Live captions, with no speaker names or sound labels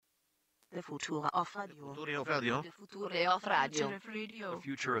The future of radio. The future of radio. The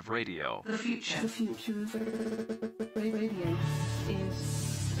future of radio. The future of radio. The future. The future of radio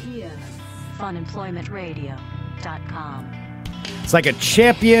is here. Funemploymentradio.com. It's like a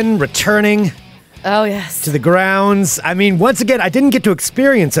champion returning Oh, yes. to the grounds. I mean, once again, I didn't get to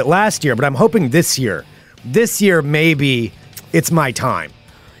experience it last year, but I'm hoping this year, maybe it's my time.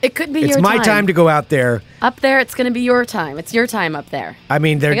 It could be your It's time. my time to go out there. Up there, it's going to be your time. It's your time up there. I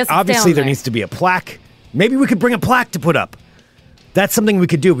mean, I guess it's obviously down there there. needs to be a plaque. Maybe we could bring a plaque to put up. That's something we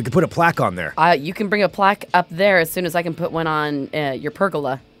could do. We could put a plaque on there. You can bring a plaque up there as soon as I can put one on your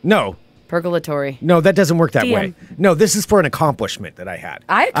pergola. No, Pergolatory. no, that doesn't work that DM. way. No, this is for an accomplishment that I had.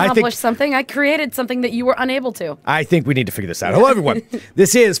 I accomplished think, something. I created something that you were unable to. I think we need to figure this out. Hello, everyone.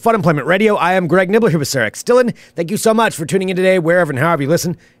 This is Fun Employment Radio. I am Greg Nibbler here with Sarah X. Dillon. Thank you so much for tuning in today, wherever and however you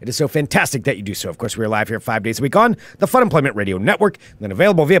listen. It is so fantastic that you do so. Of course, we are live here 5 days a week on the Fun Employment Radio Network, and then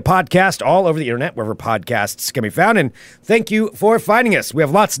available via podcast all over the internet, wherever podcasts can be found. And thank you for finding us. We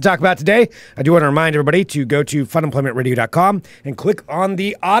have lots to talk about today. I do want to remind everybody to go to funemploymentradio.com and click on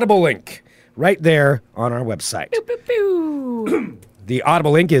the Audible link right there on our website. The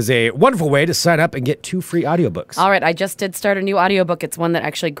Audible link is a wonderful way to sign up and get 2 free audiobooks. All right, I just did start a new audiobook. It's one that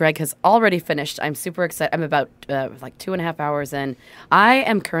actually Greg has already finished. I'm super excited. I'm about like 2.5 hours in. I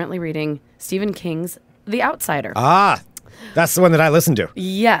am currently reading Stephen King's The Outsider. Ah, that's the one that I listened to.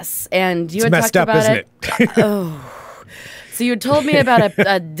 Yes, and you It's had messed talked up, about isn't it. it? So you told me about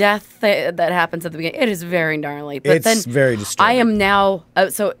a death that happens at the beginning. It is very gnarly. But It's then very disturbing. I am now,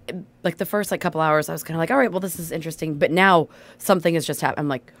 like the first couple hours, I was kind of like, all right, well, this is interesting. But now something has just happened. I'm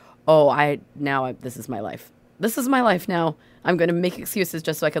like, this is my life. This is my life now. I'm going to make excuses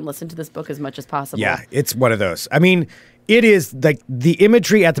just so I can listen to this book as much as possible. Yeah, it's one of those. I mean, it is like the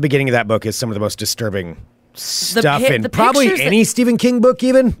imagery at the beginning of that book is some of the most disturbing stuff in the probably pictures any Stephen King book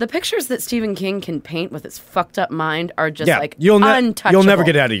even. The pictures that Stephen King can paint with his fucked up mind are just you'll untouchable. You'll never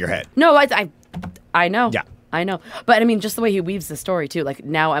get it out of your head. No, I know. Yeah. I know. But I mean, just the way he weaves the story too. Like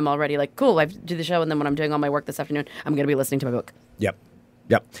now I'm already like, cool, I do the show, and then when I'm doing all my work this afternoon, I'm going to be listening to my book. Yep.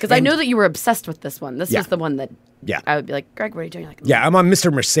 Because I know that you were obsessed with this one. This Yeah. was the one that I would be like, Greg, what are you doing? Like, Yeah, I'm on Mr.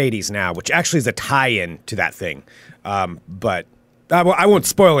 Mercedes now, which actually is a tie-in to that thing. But I won't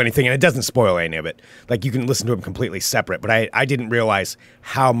spoil anything, and it doesn't spoil any of it. Like, you can listen to them completely separate, but I didn't realize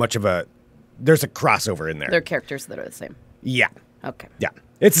how much of there's a crossover in there. They're characters that are the same. Yeah. Okay. Yeah.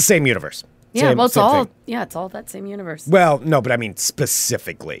 It's the same universe. Yeah, Same- well, it's same all thing. it's all that same universe. Well, no, but I mean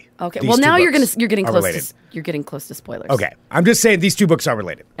specifically. Okay. These Well, two now you're books getting are close related. to you're getting close to spoilers. Okay. I'm just saying these two books are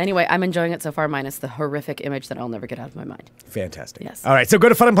related. Anyway, I'm enjoying it so far, minus the horrific image that I'll never get out of my mind. Fantastic. Yes. All right, so go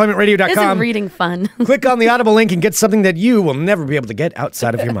to funemploymentradio.com. Isn't reading fun? Click on the Audible link and get something that you will never be able to get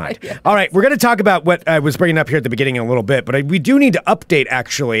outside of your mind. All right, we're going to talk about what I was bringing up here at the beginning in a little bit, but we do need to update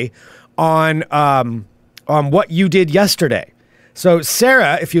actually on what you did yesterday. So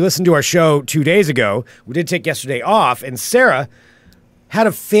Sarah, if you listened to our show 2 days ago, we did take yesterday off, and Sarah had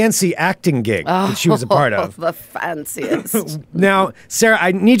a fancy acting gig that she was a part of. The fanciest. Now, Sarah,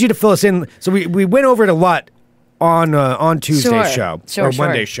 I need you to fill us in. So we went over it a lot on Tuesday's show or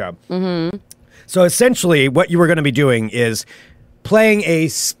Monday's show. Mm-hmm. So essentially, what you were going to be doing is playing a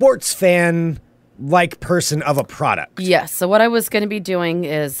sports fan-like person of a product. Yes. So what I was going to be doing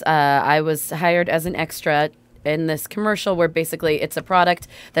is I was hired as an extra in this commercial where basically it's a product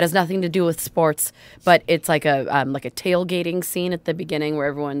that has nothing to do with sports, but it's like a tailgating scene at the beginning where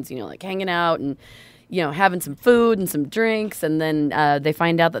everyone's like hanging out and having some food and some drinks, and then they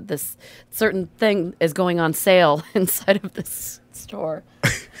find out that this certain thing is going on sale inside of this store.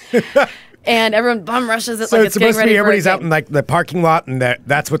 And everyone bum rushes it So like it's it's getting supposed to ready be for a everybody's out game. in like the parking lot, and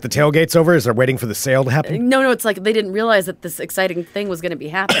that's what the tailgate's over is. They're waiting for the sale to happen. No, it's like they didn't realize that this exciting thing was going to be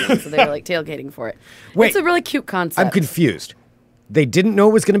happening, so they were like tailgating for it. Wait, it's a really cute concept. I'm confused. They didn't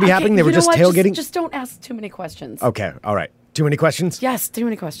know it was going to be happening. They were just tailgating. Just don't ask too many questions. Okay, all right. Too many questions? Yes, too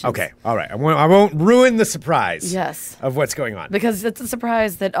many questions. Okay, all right. I won't ruin the surprise. Yes. Of what's going on. Because it's a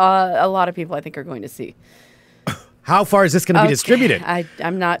surprise that a lot of people I think are going to see. How far is this going to be distributed?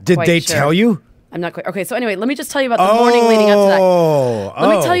 I'm not. Did quite they sure. tell you? I'm not quite. Okay, so anyway, let me just tell you about the morning leading up to that. Let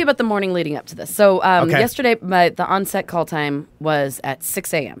me tell you about the morning leading up to this. So yesterday, the on-set call time was at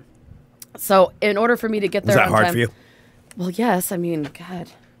 6 a.m. So in order for me to get there Was that on hard time, for you? Well, yes. I mean, God.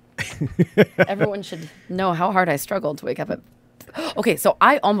 Everyone should know how hard I struggled to wake up at... Okay, so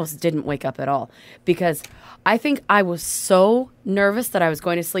I almost didn't wake up at all because I think I was so nervous that I was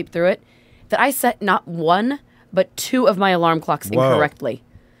going to sleep through it that I set not one, but 2 of my alarm clocks incorrectly.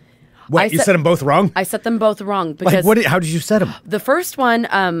 Wait, you set them both wrong? I set them both wrong because How did you set them? the first one,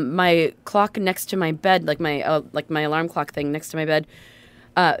 my clock next to my bed, like my alarm clock thing next to my bed,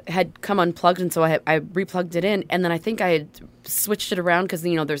 had come unplugged, and so I replugged it in, and then I think I had switched it around because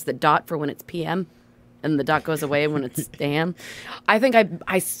there's the dot for when it's PM, and the dot goes away when it's AM. I think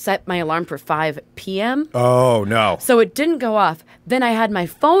I set my alarm for 5 PM. Oh no! So it didn't go off. Then I had my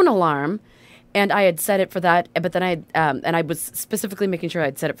phone alarm, and I had set it for that. But then and I was specifically making sure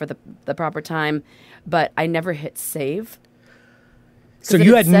I'd set it for the proper time, but I never hit save. So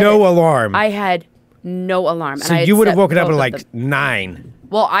you had no alarm. I had no alarm. So and you would have woken up at like 9.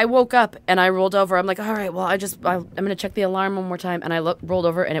 Well, I woke up and I rolled over. I'm like, all right, well, I'm going to check the alarm one more time. And I rolled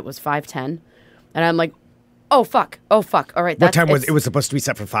over and it was 5:10. And I'm like, oh, fuck. All right. What time was it? Was supposed to be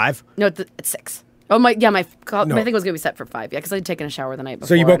set for 5? No, it's 6. Oh, my thing was going to be set for 5. Yeah, because I'd taken a shower the night before.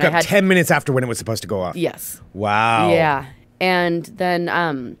 So you woke up 10 minutes after when it was supposed to go off? Yes. Wow. Yeah. And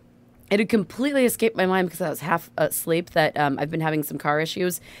then it had completely escaped my mind because I was half asleep that I've been having some car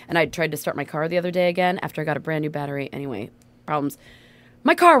issues. And I tried to start my car the other day again after I got a brand new battery. Anyway, problems.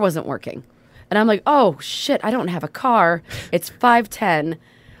 My car wasn't working. And I'm like, oh, shit, I don't have a car. It's 5:10.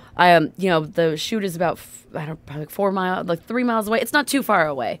 The shoot is about, probably 4 miles, like 3 miles away. It's not too far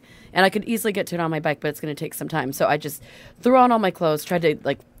away. And I could easily get to it on my bike, but it's going to take some time. So I just threw on all my clothes, tried to,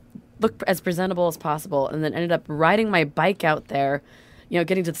 look as presentable as possible, and then ended up riding my bike out there,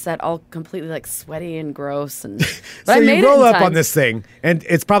 getting to the set all completely, sweaty and gross. And So you roll up on this thing, and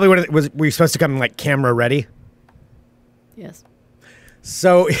it's probably were you supposed to come, camera ready? Yes.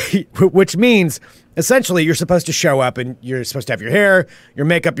 So, which means essentially you're supposed to show up and you're supposed to have your hair, your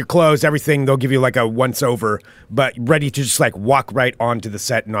makeup, your clothes, everything. They'll give you a once over, but ready to just walk right onto the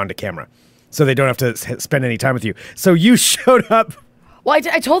set and onto camera. So they don't have to spend any time with you. So you showed up. Well,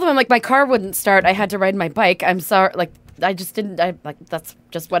 I told them, I'm like, my car wouldn't start. I had to ride my bike. I'm sorry. I just didn't, that's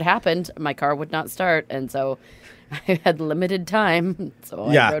just what happened. My car would not start. And so I had limited time, so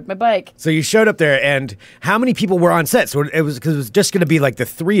I rode my bike. So you showed up there, and how many people were on set? So it was because it was just going to be the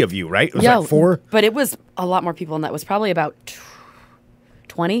 3 of you, right? It was 4? But it was a lot more people, and that was probably about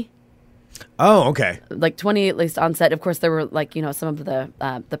 20. Oh, okay. 20 at least on set. Of course, there were some of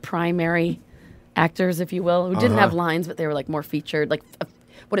the primary actors, if you will, who didn't have lines, but they were more featured.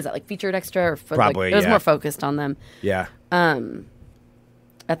 What is that? Featured extra? Or probably. It was more focused on them. Yeah.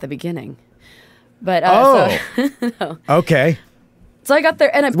 At the beginning. But okay. So I got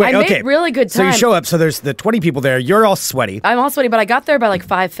there, and I made really good time. So you show up, so there's the 20 people there. You're all sweaty. I'm all sweaty, but I got there by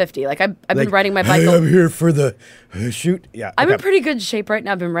 5:50. I've been riding my bike. Hey, I'm here for the shoot. Yeah. I'm in pretty good shape right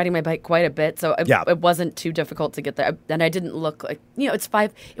now. I've been riding my bike quite a bit, so it wasn't too difficult to get there. And I didn't look it's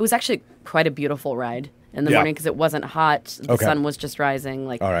 5. It was actually quite a beautiful ride in the morning because it wasn't hot. The sun was just rising.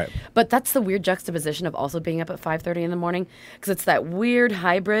 All right. But that's the weird juxtaposition of also being up at 5:30 in the morning because it's that weird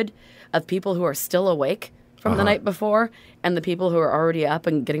hybrid of people who are still awake from the night before and the people who are already up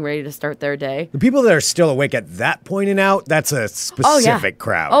and getting ready to start their day. The people that are still awake at that point and out, that's a specific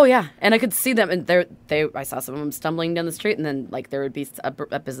crowd. Oh, yeah. And I could see them. And I saw some of them stumbling down the street. And then, there would be a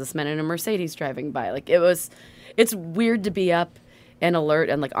businessman in a Mercedes driving by. It's weird to be up and alert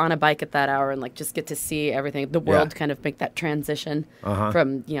and, on a bike at that hour and, just get to see everything. The world kind of make that transition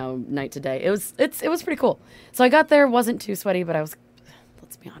from, night to day. It was pretty cool. So I got there, wasn't too sweaty, but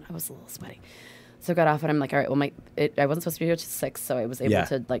let's be honest, I was a little sweaty. So I got off and I'm like, all right, well, I wasn't supposed to be here till 6, so I was able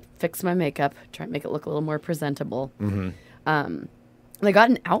to fix my makeup, try and make it look a little more presentable. Mm-hmm. I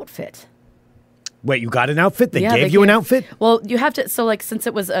got an outfit. Wait, you got an outfit? They gave you an outfit? Well, you have to. So since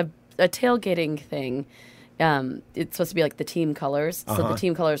it was a tailgating thing, it's supposed to be the team colors. So the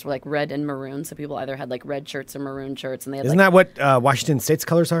team colors were red and maroon. So people either had red shirts or maroon shirts, and they had Isn't that what Washington State's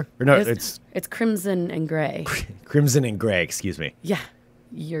colors are? Or no, it's crimson and gray. Crimson and gray. Excuse me. Yeah,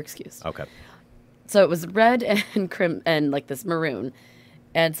 you're excused. Okay. So it was red and and this maroon,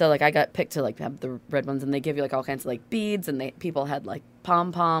 and so I got picked to have the red ones, and they give you all kinds of beads, and people had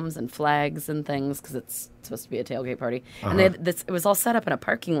pom poms and flags and things because it's supposed to be a tailgate party, and they had this. It was all set up in a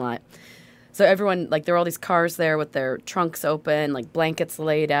parking lot, so everyone there were all these cars there with their trunks open, blankets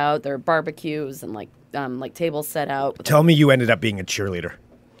laid out, there were barbecues and tables set out. Tell me you ended up being a cheerleader.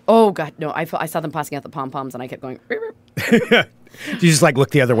 Oh God, no! I saw them passing out the pom poms, and I kept going. Did you just look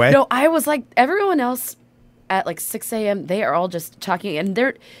the other way? No, I was everyone else at 6 a.m. They are all just talking,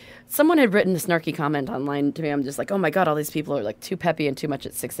 and someone had written a snarky comment online to me. I'm just oh my God, all these people are too peppy and too much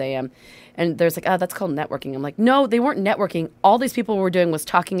at 6 a.m. And there's that's called networking. I'm no, they weren't networking. All these people were doing was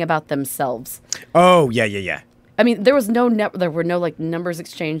talking about themselves. Oh yeah. I mean, there was there were no numbers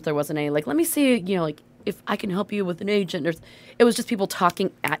exchanged. There wasn't any let me see if I can help you with an agent. It was just people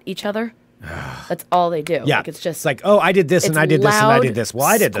talking at each other. That's all they do. Yeah. It's just oh, I did this and I did this and I did this. Well,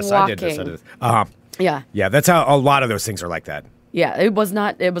 I did this. I did this. I did this. Yeah. Yeah, that's how a lot of those things are like that. Yeah, it was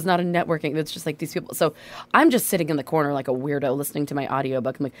not a networking. It's just like these people. So I'm just sitting in the corner like a weirdo listening to my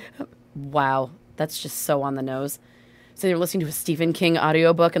audiobook. I'm like, wow, that's just so on the nose. So you're listening to a Stephen King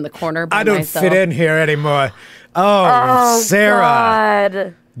audiobook in the corner by I don't myself. fit in here anymore. Oh, Sarah.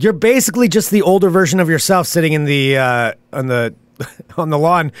 God. You're basically just the older version of yourself sitting in the on the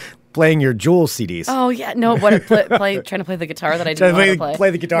lawn playing your Jewel CDs. Oh yeah, no, trying to play the guitar that I didn't know how to play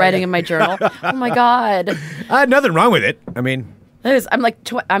the guitar. Writing in my journal. Oh my God. Nothing wrong with it. I mean, I'm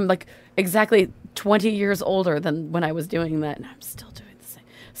like exactly 20 years older than when I was doing that, and I'm still doing the same.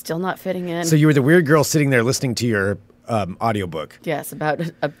 Still not fitting in. so you were the weird girl sitting there listening to your audiobook. Yes, about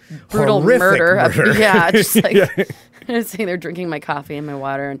a brutal Horrific murder. Yeah, just like Yeah. sitting there drinking my coffee and my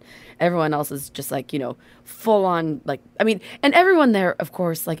water, and everyone else is just like, full on, like, I mean, and everyone there, of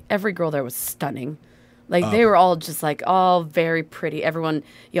course, like every girl there was stunning. Like they were all just like all very pretty. Everyone,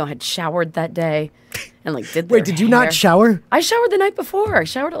 had showered that day and like did their Wait, did you hair. not shower? I showered the night before. I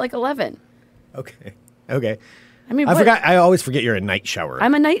showered at like 11. Okay. I mean, I forgot. I always forget you're a night showerer.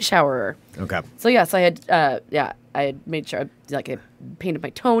 I'm a night showerer. Okay. So yes, I had made sure I painted my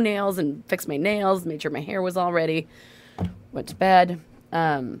toenails and fixed my nails, made sure my hair was all ready. Went to bed.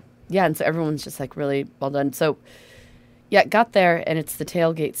 And so everyone's just like really well done. So got there, and it's the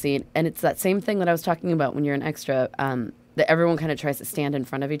tailgate scene, and it's that same thing that I was talking about when you're an extra. That everyone kind of tries to stand in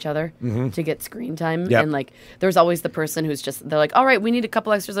front of each other to get screen time. Yep. And like there's always the person who's they're like, all right, we need a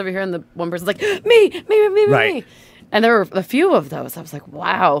couple extras over here, and the one person's like, me. Right. And there were a few of those. I was like,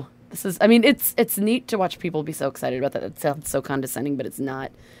 wow, it's neat to watch people be so excited about that. It sounds so condescending, but it's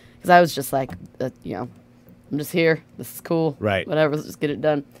not. Because I was just like, I'm just here. This is cool. Right. Whatever, let's just get it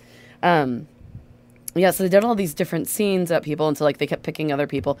done. So they did all these different scenes at people, and so like they kept picking other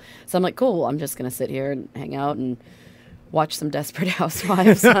people. So I'm like, cool, I'm just going to sit here and hang out and watch some Desperate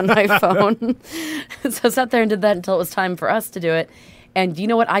Housewives on my phone. So I sat there and did that until it was time for us to do it. And you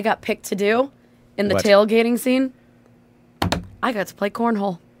know what I got picked to do in the What? tailgating scene? I got to play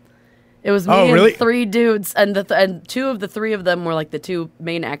cornhole. It was me Oh, really? and three dudes, and and two of the three of them were like the two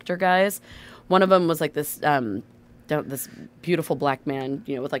main actor guys. One of them was like this this beautiful black man,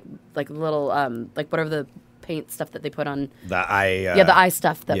 with like little like whatever the paint stuff that they put on The eye. the eye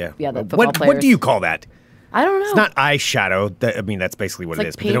stuff that the football players. What do you call that? I don't know. It's not eyeshadow. That's basically what It's it like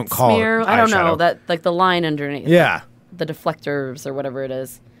is. But they paint don't call smear. it I don't know eyeshadow. that like the line underneath. Yeah. The deflectors or whatever it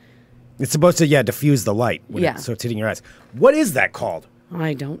is. It's supposed to diffuse the light. Yeah. So it's hitting your eyes. What is that called?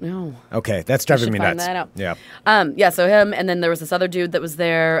 I don't know. Okay, that's driving me find nuts. that out. Yeah. So him, and then there was this other dude that was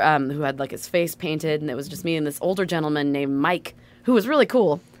there who had like his face painted, and it was just me and this older gentleman named Mike, who was really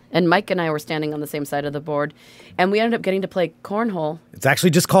cool. And Mike and I were standing on the same side of the board, and we ended up getting to play cornhole. It's actually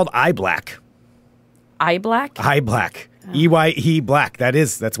just called eye black. Eye black? Eye black. EYE black.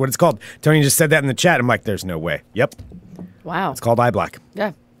 That's what it's called. Tony just said that in the chat. I'm like, there's no way. Yep. Wow. It's called eye black.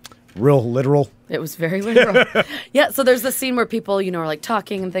 Yeah. Real literal. It was very literal. So there's this scene where people, are like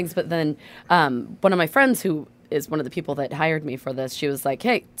talking and things, but then one of my friends who is one of the people that hired me for this, she was like,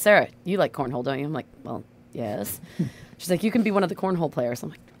 hey, Sarah, you like cornhole, don't you? I'm like, well, yes. She's like, you can be one of the cornhole players. I'm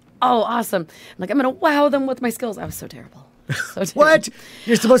like, oh, awesome. I'm like, I'm going to wow them with my skills. I was so terrible. So terrible. What?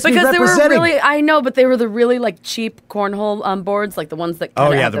 You're supposed to be Because they were representing. really, I know, but they were the really like cheap cornhole boards, like the ones that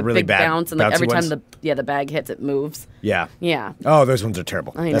kind of have the the really big bad bounce, and like bouncy every ones. time the bag hits, it moves. Yeah. Yeah. Oh, those ones are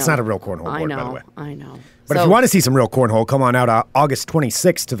terrible. I That's know. not a real cornhole board, I know. by the way. I know. But if you want to see some real cornhole, come on out August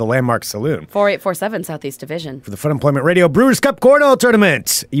 26th to the Landmark Saloon 4847 Southeast Division. for the Fun Employment Radio Brewers Cup Cornhole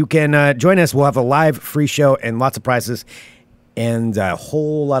Tournament. You can join us. We'll have a live free show and lots of prizes and a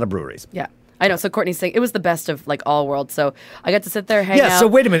whole lot of breweries. Yeah. I know. So Courtney's saying it was the best of like all worlds. So I got to sit there, hang out. Yeah, so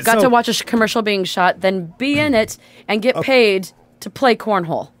wait a minute. Got So- to watch a commercial being shot, then be in it and get paid to play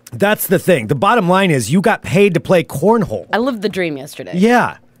cornhole. That's the thing. The bottom line is you got paid to play cornhole. I lived the dream yesterday.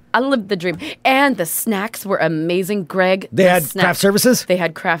 Yeah. I lived the dream. And the snacks were amazing, Greg. They The had snacks- craft services? They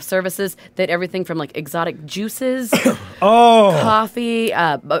had craft services. They had everything from like exotic juices, Oh. coffee,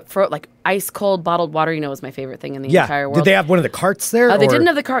 but for like ice cold bottled water, was my favorite thing in the Yeah. entire world. Did they have one of the carts there? They or- didn't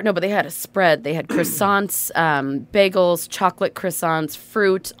have the cart, no, but they had a spread. They had croissants, bagels, chocolate croissants,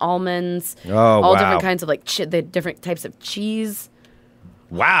 fruit, almonds, Oh, all wow. different kinds of like they had different types of cheese.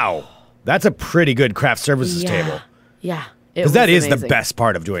 Wow. That's a pretty good craft services table. Yeah. Because that is the amazing. best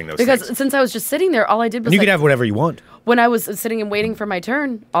part of doing those Because things. since I was just sitting there, all I did was And you like, can have whatever you want. when I was sitting and waiting for my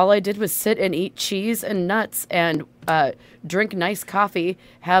turn, all I did was sit and eat cheese and nuts and drink nice coffee,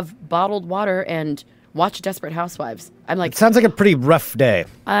 have bottled water, and watch Desperate Housewives. I'm like, Sounds like a pretty rough day.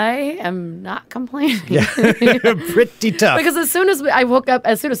 I am not complaining. Pretty tough. Because as soon as I woke up,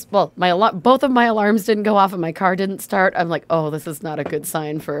 both of my alarms didn't go off and my car didn't start. I'm like, oh, this is not a good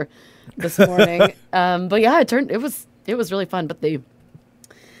sign for this morning. But yeah, it It was really fun, but the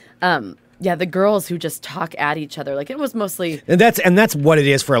girls who just talk at each other, like it was mostly. And that's what it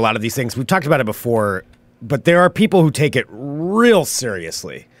is for a lot of these things. We've talked about it before, but there are people who take it real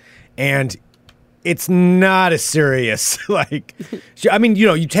seriously, and it's not as serious. Like, I mean,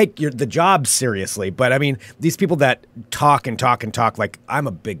 you take the job seriously, but I mean, these people that talk and talk and talk, like I'm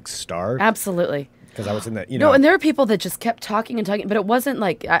a big star. Absolutely. Because I was in that, No, and there were people that just kept talking and talking, but it wasn't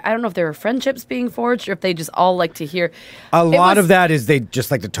like, I don't know if there were friendships being forged or if they just all like to hear. A lot of that is they just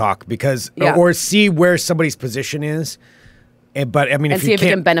like to talk because, or see where somebody's position is. But I mean, and see if it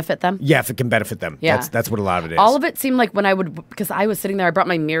can benefit them. Yeah, if it can benefit them. Yeah. That's what a lot of it is. All of it seemed like when I would, because I was sitting there, I brought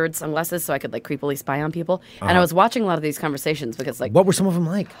my mirrored sunglasses so I could like creepily spy on people. And I was watching a lot of these conversations because like. What were some of them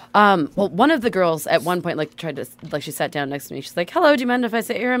like? Well, one of the girls at one point like tried to, like she sat down next to me. She's like, hello, do you mind if I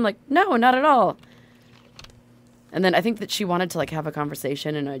sit here? I'm like, no, not at all. And then I think that she wanted to like have a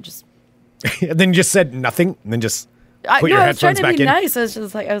conversation, and I just and then you just said nothing, and then just put your headphones back in. I was trying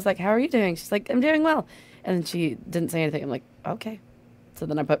to be nice. I was like, "How are you doing?" She's like, "I'm doing well," and then she didn't say anything. I'm like, "Okay." So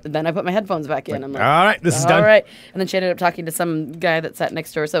then I put my headphones back in. I'm like, "All right, this is done." All right, and then she ended up talking to some guy that sat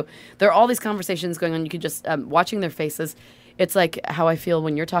next to her. So there are all these conversations going on. You could just watching their faces. It's like how I feel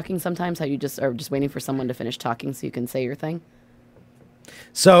when you're talking sometimes. How you just are just waiting for someone to finish talking so you can say your thing.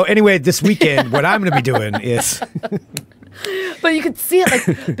 So anyway, this weekend, what I'm going to be doing is. But you could see it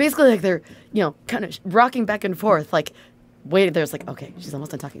like basically like they're, kind of rocking back and forth. Like, wait, there's like, okay, she's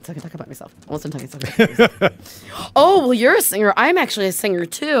almost done talking. So I can talk about myself. Almost done talking. So I can talk about myself. Oh, well, you're a singer. I'm actually a singer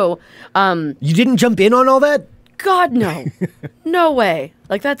too. You didn't jump in on all that? God, no. No way.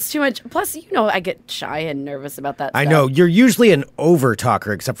 Like, that's too much. Plus, I get shy and nervous about that I stuff. know. You're usually an over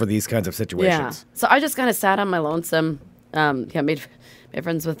talker except for these kinds of situations. Yeah. So I just kind of sat on my lonesome. Made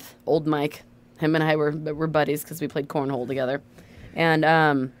friends with old Mike. Him and I were buddies because we played cornhole together.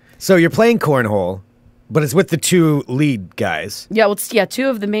 And so you're playing cornhole, but it's with the two lead guys. Yeah, well, two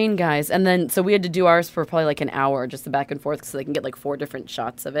of the main guys. And then, so we had to do ours for probably like an hour, just the back and forth, so they can get like 4 different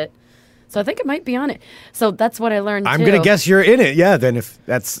shots of it. So I think it might be on it. So that's what I learned, I'm going to guess you're in it. Yeah, then if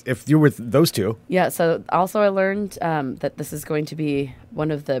you're with those two. Yeah, so also I learned that this is going to be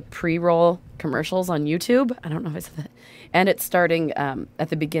one of the pre-roll commercials on YouTube. I don't know if I said that. And it's starting at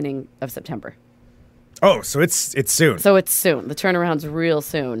the beginning of September. Oh, so it's soon. So it's soon. The turnaround's real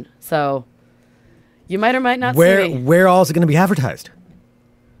soon. So you might or might not see me. Where all is it going to be advertised?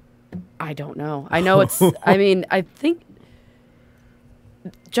 I don't know. I know it's, I think,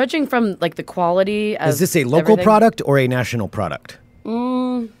 judging from like the quality of Is this a local product or a national product?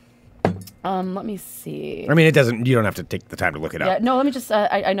 Let me see. I mean, you don't have to take the time to look it up. Yeah, no, let me just,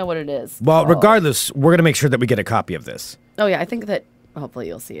 I know what it is. Well, regardless, we're going to make sure that we get a copy of this. Oh, yeah, I think that hopefully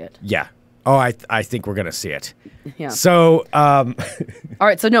you'll see it. Yeah. Oh, I think we're going to see it. Yeah. So, all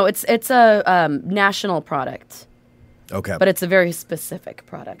right, so no, it's a national product. Okay. But it's a very specific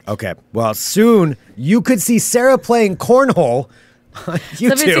product. Okay. Well, soon you could see Sarah playing cornhole on YouTube.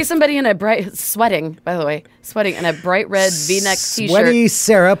 So if you see somebody in sweating in a bright red V-neck t-shirt. Sweaty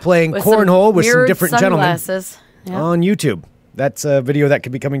Sarah playing cornhole with some different sunglasses. Gentlemen on YouTube. That's a video that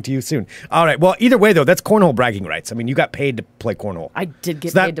could be coming to you soon. All right. Well, either way, though, that's cornhole bragging rights. I mean, you got paid to play cornhole. I did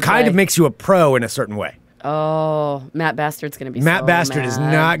get so paid to that kind play. of makes you a pro in a certain way. Oh, Matt Bastard's going to be Matt so Bastard mad. is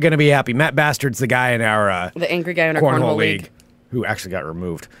not going to be happy. Matt Bastard's the guy in our... the angry guy in our cornhole league. Who actually got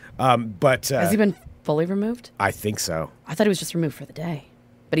removed. But has he been fully removed? I think so. I thought he was just removed for the day.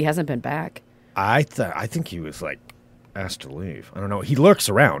 But he hasn't been back. I think he was, asked to leave. I don't know. He lurks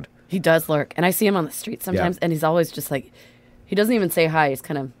around. He does lurk. And I see him on the street sometimes, and he's always just he doesn't even say hi. He's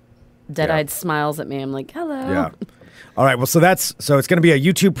kind of dead-eyed smiles at me. I'm like, hello. Yeah. All right. Well, so it's going to be a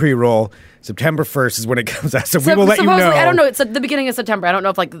YouTube pre-roll. September 1st is when it comes out. So we will let you know. I don't know. It's at the beginning of September. I don't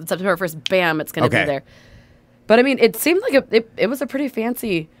know if September 1st, bam, it's going to be there. But I mean, it seemed like it was a pretty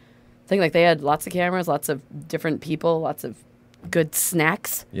fancy thing. Like they had lots of cameras, lots of different people, lots of good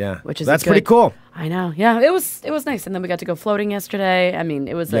snacks. Yeah. Which is That's pretty cool. I know. Yeah. It was nice. And then we got to go floating yesterday. I mean,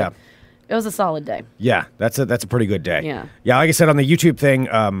 it was a solid day. Yeah, that's a pretty good day. Yeah. Yeah, like I said on the YouTube thing,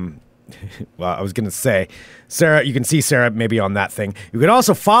 well, I was going to say, Sarah, you can see Sarah maybe on that thing. You can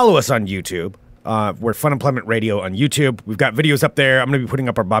also follow us on YouTube. We're Fun Employment Radio on YouTube. We've got videos up there. I'm going to be putting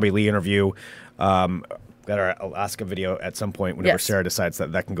up our Bobby Lee interview. Got our Alaska video at some point whenever Sarah decides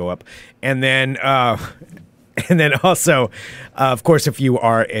that can go up. And then also, of course, if you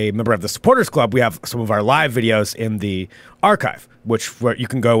are a member of the Supporters Club, we have some of our live videos in the archive, where you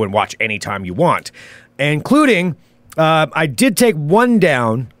can go and watch anytime you want, including I did take one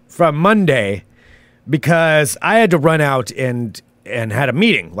down from Monday because I had to run out and and had a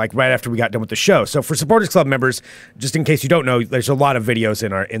meeting like right after we got done with the show. So for Supporters Club members, just in case you don't know, there's a lot of videos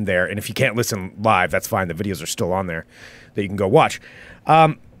in there, and if you can't listen live, that's fine. The videos are still on there that you can go watch.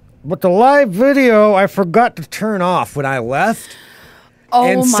 But the live video I forgot to turn off when I left. Oh,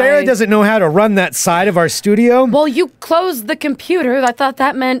 and Sarah doesn't know how to run that side of our studio. Well, you closed the computer. I thought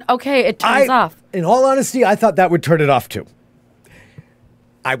that meant, okay, it turns off. In all honesty, I thought that would turn it off too.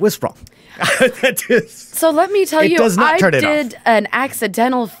 I was wrong. So let me tell you, does not turn it did off. an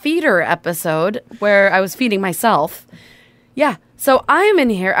accidental feeder episode where I was feeding myself. Yeah. So I'm in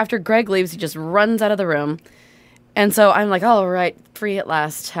here after Greg leaves. He just runs out of the room. And so I'm like, all right, free at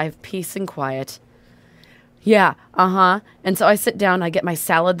last. I have peace and quiet. Yeah, And so I sit down, I get my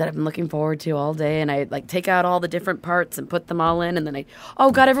salad that I've been looking forward to all day, and I like take out all the different parts and put them all in, and then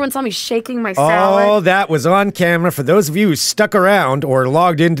oh God, everyone saw me shaking my salad. Oh, that was on camera. For those of you who stuck around or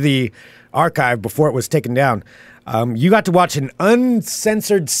logged into the archive before it was taken down, you got to watch an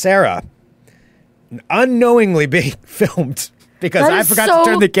uncensored Sarah unknowingly being filmed because I forgot to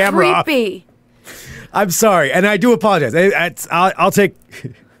turn the camera creepy. off. I'm sorry, and I do apologize. I'll take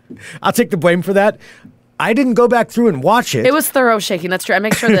the blame for that. I didn't go back through and watch it. It was thorough shaking. That's true. I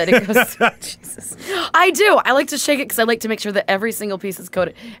make sure that it goes. Jesus. I do. I like to shake it because I like to make sure that every single piece is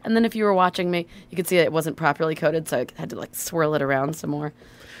coated. And then if you were watching me, you could see that it wasn't properly coated, so I had to like swirl it around some more.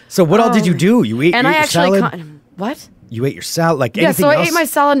 So what all did you do? You ate, and you ate I your actually salad? What? You ate your salad like anything else? Yeah, so I else? ate my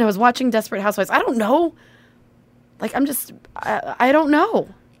salad and I was watching Desperate Housewives. I don't know. Like I'm just I don't know.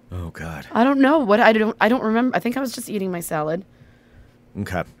 Oh God. I don't know what I don't remember. I think I was just eating my salad.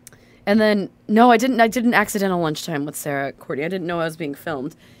 Okay. And then, no, I did an accidental lunchtime with Sarah Courtney. I didn't know I was being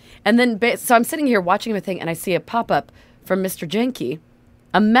filmed. And then, so I'm sitting here watching the thing, and I see a pop-up from Mr. Jenke,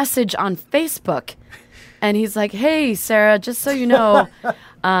 a message on Facebook. And he's like, hey, Sarah, just so you know,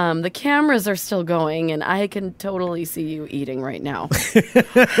 the cameras are still going, and I can totally see you eating right now.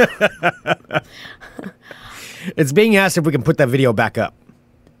 It's being asked if we can put that video back up.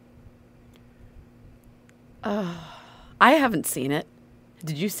 I haven't seen it.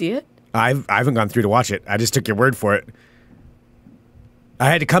 Did you see it? I haven't gone through to watch it. I just took your word for it. I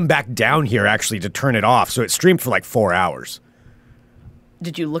had to come back down here, actually, to turn it off, so it streamed for like 4 hours.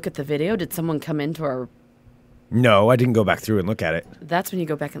 Did you look at the video? Did someone come into our... No, I didn't go back through and look at it. That's when you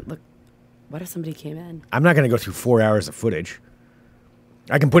go back and look. What if somebody came in? I'm not going to go through 4 hours of footage.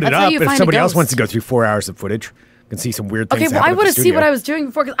 I can put it That's how up you if find a somebody else ghost. wants to go through 4 hours of footage. Can see some weird things. Okay, well, happen I at want the to see studio. what I was doing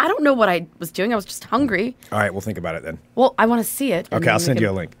before, because I don't know what I was doing. I was just hungry. All right, we'll think about it then. Well, I want to see it. Okay, I'll send you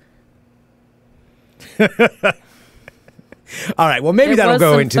a link. All right, well, maybe that'll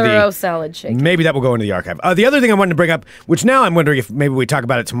go into thorough the salad shaking. Maybe that will go into the archive. The other thing I wanted to bring up, which now I'm wondering if maybe we talk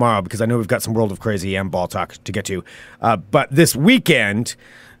about it tomorrow, because I know we've got some World of Crazy and ball talk to get to. But this weekend,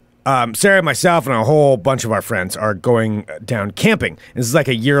 Sarah, myself, and a whole bunch of our friends are going down camping. This is like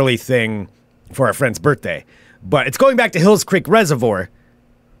a yearly thing for our friend's birthday. But it's going back to Hills Creek Reservoir,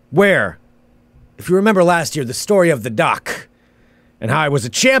 where, if you remember last year, the story of the duck and how I was a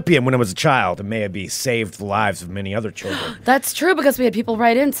champion when I was a child and maybe saved the lives of many other children. That's true, because we had people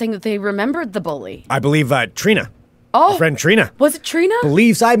write in saying that they remembered the bully. I believe Trina, Oh, my friend Trina, was it Trina?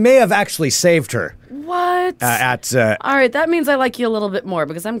 believes I may have actually saved her What? at... All right, that means I like you a little bit more,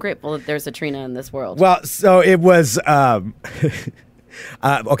 because I'm grateful that there's a Trina in this world. Well, so it was...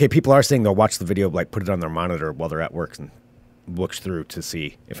 okay, people are saying they'll watch the video, like put it on their monitor while they're at work and looks through to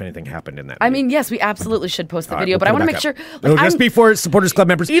see if anything happened in that video. I mean, yes, we absolutely should post the All right, video, we'll but I put it want to back make up. sure... It'll just be for Supporters Club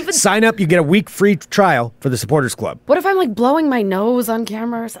members. Even- Sign up, you get a week free trial for the Supporters Club. What if I'm, like, blowing my nose on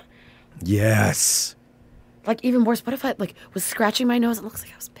camera or something? Yes. Like, even worse, what if I, like, was scratching my nose? It looks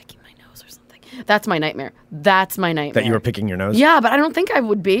like I was picking my nose or something. That's my nightmare. That's my nightmare. That you were picking your nose? Yeah, but I don't think I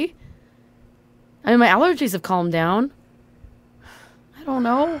would be. I mean, my allergies have calmed down. I don't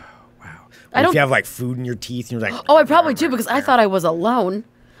know. Or if you have like food in your teeth and you're like... Oh, I probably do, because I thought I was alone.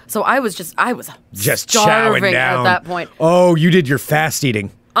 So I was starving chowing down. at that point. Oh, you did your fast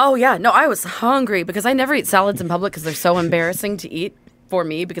eating. Oh, yeah. No, I was hungry, because I never eat salads in public because they're so embarrassing to eat for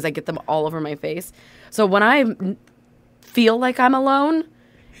me, because I get them all over my face. So when I feel like I'm alone,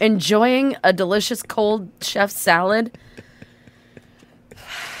 enjoying a delicious cold chef salad...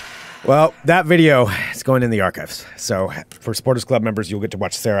 Well, that video is going in the archives. So for Supporters Club members, you'll get to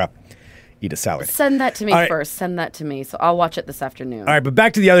watch Sarah eat a salad. Send that to me right. first. Send that to me. So I'll watch it this afternoon. All right, but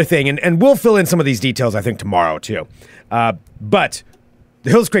back to the other thing, and we'll fill in some of these details, I think, tomorrow, too. But the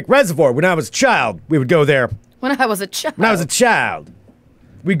Hills Creek Reservoir, when I was a child, we would go there. When I was a child.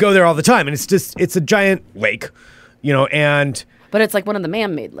 We'd go there all the time, and it's a giant lake, you know, and... But it's like one of the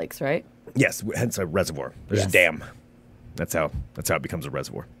man-made lakes, right? Yes, hence a reservoir. There's a dam. That's how it becomes a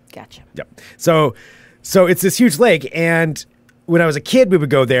reservoir. Gotcha. Yep. So it's this huge lake, and when I was a kid, we would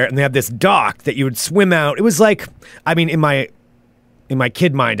go there, and they had this dock that you would swim out. It was like, I mean, in my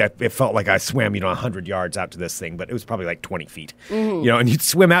kid mind, it felt like I swam, 100 yards out to this thing, but it was probably like 20 feet, and you'd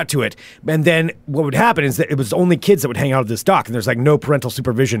swim out to it. And then what would happen is that it was only kids that would hang out at this dock, and there's like no parental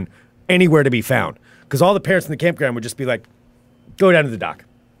supervision anywhere to be found. Because all the parents in the campground would just be like, go down to the dock.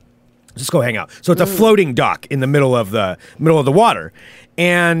 Just go hang out. So it's a floating dock in the middle of the water.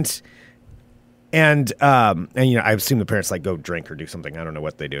 And I assume the parents like go drink or do something. I don't know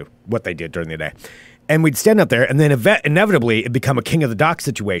what they did during the day. And we'd stand up there, and then inevitably it'd become a king of the dock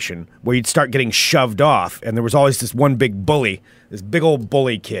situation where you'd start getting shoved off, and there was always this one big bully, this big old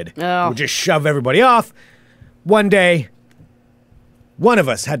bully kid who would just shove everybody off. One day, one of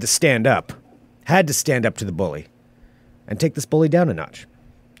us had to stand up to the bully and take this bully down a notch.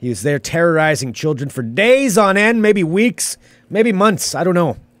 He was there terrorizing children for days on end, maybe weeks, maybe months. I don't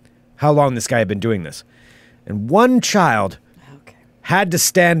know how long this guy had been doing this. And one child had to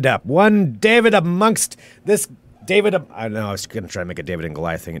stand up. One David amongst this David. I don't know. I was going to try to make a David and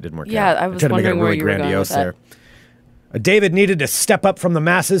Goliath thing. It didn't work out. Yeah, I was wondering where you were going with that. A David needed to step up from the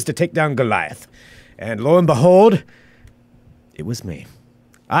masses to take down Goliath. And lo and behold, it was me.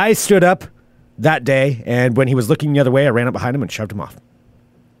 I stood up that day, and when he was looking the other way, I ran up behind him and shoved him off.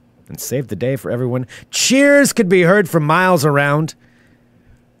 And saved the day for everyone. Cheers could be heard from miles around.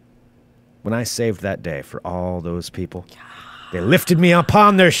 When I saved that day for all those people, they lifted me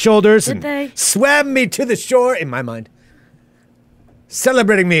upon their shoulders and swam me to the shore, in my mind,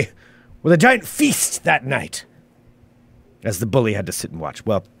 celebrating me with a giant feast that night, as the bully had to sit and watch.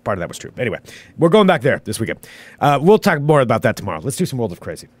 Well, part of that was true. Anyway, we're going back there this weekend. We'll talk more about that tomorrow. Let's do some World of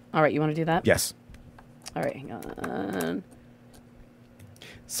Crazy. All right, you want to do that? Yes. All right, hang on.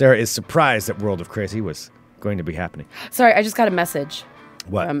 Sarah is surprised that World of Crazy was going to be happening. Sorry, I just got a message.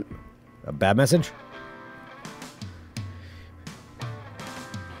 What? A bad message?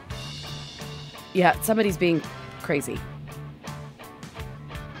 Yeah, somebody's being crazy.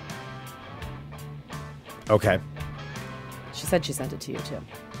 Okay. She said she sent it to you, too.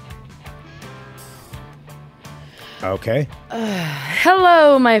 Okay.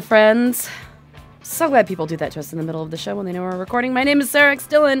 Hello, my friends. So glad people do that to us in the middle of the show when they know we're recording. My name is Sarah X.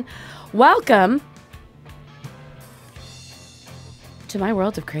 Dillon. Welcome to my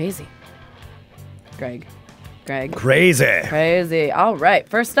world of crazy. Greg. Crazy. All right,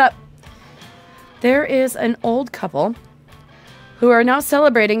 first up. There is an old couple who are now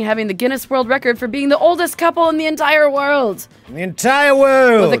celebrating having the Guinness World Record for being the oldest couple in the entire world.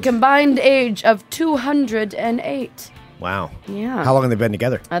 With a combined age of 208. Wow. Yeah. How long have they been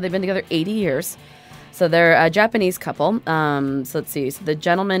together? They've been together 80 years. So they're a Japanese couple. So let's see. So the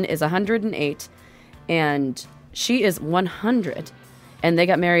gentleman is 108 and she is 100. And they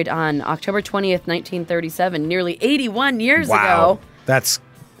got married on October 20th, 1937, nearly 81 years ago. Wow. That's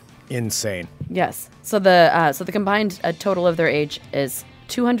insane. Yes. So the combined total of their age is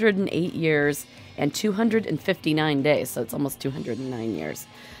 208 years and 259 days. So it's almost 209 years.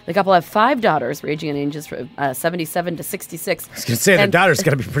 The couple have 5 daughters, ranging in ages from 77 to 66. I was going to say, their daughter's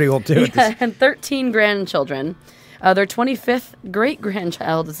got to be pretty old, too. Yeah, and 13 grandchildren. Their 25th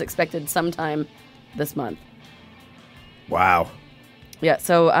great-grandchild is expected sometime this month. Wow. Yeah,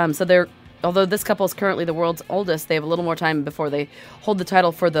 so they're, although this couple is currently the world's oldest, they have a little more time before they hold the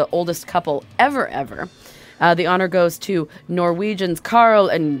title for the oldest couple ever. The honor goes to Norwegians Carl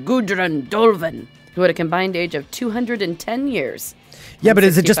and Gudrun Dolven, who had a combined age of 210 years. Yeah, but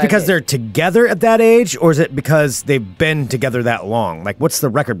is it just because days. they're together at that age, or is it because they've been together that long? Like, what's the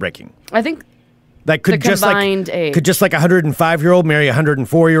record breaking? I think like could the just combined like age. Could just like a 105-year-old marry a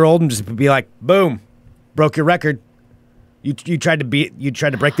 104-year-old and just be like, boom, broke your record. You tried to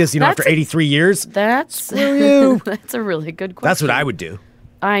break this, after 83 years. That's you. That's a really good question. That's what I would do.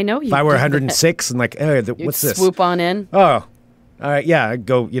 I know you. If I were 106 and like, hey, what's this? Swoop on in. Oh, all right, yeah, I'd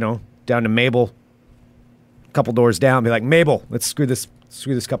go, down to Mabel, a couple doors down, and be like, Mabel, let's screw this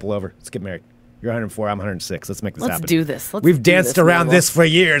couple over. Let's get married. You're 104, I'm 106. Let's make this happen. Let's do this. We've danced around this for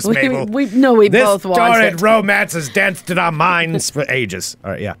years, Mabel. We both want it. This storied romance has danced in our minds for ages.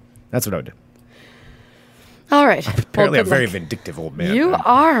 All right, yeah, that's what I would do. All right. Apparently a very vindictive old man. You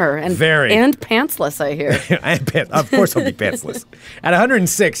are. And pantsless, I hear. Of course I'll be pantsless. At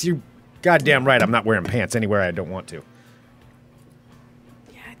 106, you goddamn right I'm not wearing pants anywhere I don't want to.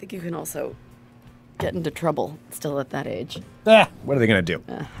 Yeah, I think you can also get into trouble still at that age. What are they going to do?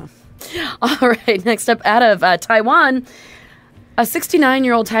 All right. Next up, out of Taiwan, a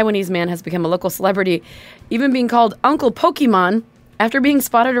 69-year-old Taiwanese man has become a local celebrity, even being called Uncle Pokemon after being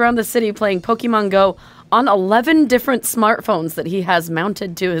spotted around the city playing Pokemon Go on 11 different smartphones that he has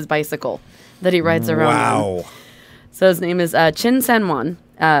mounted to his bicycle that he rides around on. So his name is Chin San-won,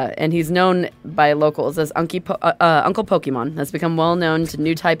 and he's known by locals as Uncle Pokemon. Has become well known to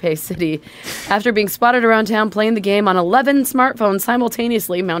New Taipei City after being spotted around town playing the game on 11 smartphones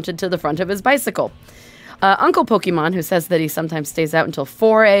simultaneously mounted to the front of his bicycle. Uncle Pokemon, who says that he sometimes stays out until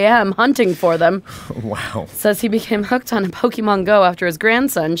 4 a.m. hunting for them, Wow. says he became hooked on Pokemon Go after his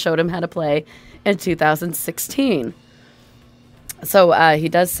grandson showed him how to play in 2016. So he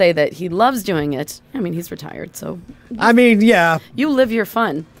does say that he loves doing it. I mean, he's retired, so I mean, yeah, you live your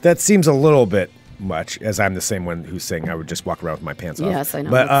fun. that seems a little bit much, as I'm the same one who's saying I would just walk around with my pants off. Yes, I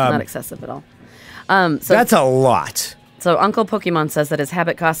know. But It's not excessive at all. So that's a lot. So Uncle Pokemon says that his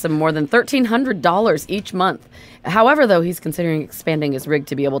habit costs him more than $1,300 each month. However, though, he's considering expanding his rig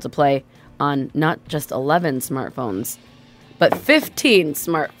to be able to play on not just 11 smartphones, but 15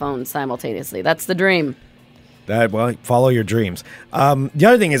 smartphones simultaneously. That's the dream. Well, follow your dreams. The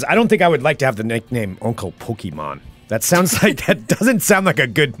other thing is, I don't think I would like to have the nickname Uncle Pokemon. That doesn't sound like a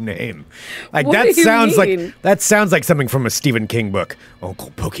good name. Like What do you mean? that sounds like something from a Stephen King book. Uncle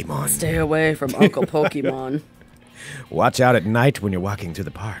Pokemon. Stay away from Uncle Pokemon. Watch out at night when you're walking through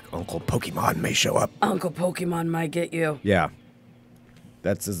the park. Uncle Pokemon may show up. Uncle Pokemon might get you. Yeah.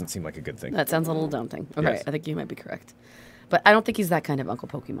 That doesn't seem like a good thing. That sounds a little daunting. Okay, Yes. I think you might be correct. But I don't think he's that kind of Uncle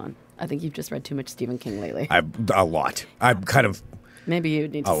Pokemon. I think you've just read too much Stephen King lately. A lot. I'm kind of... Maybe you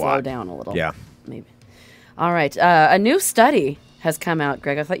need to A slow lot. down a little. Yeah. Maybe. All right. A new study has come out,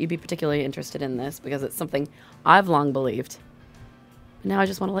 Greg. I thought you'd be particularly interested in this because it's something I've long believed. Now I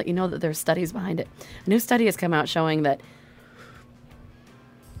just want to let you know that there's studies behind it. A new study has come out showing that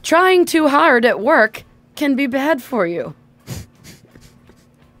trying too hard at work can be bad for you.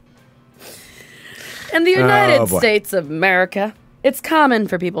 In the United boy. States of America, it's common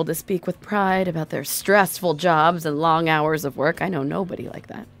for people to speak with pride about their stressful jobs and long hours of work. I know nobody like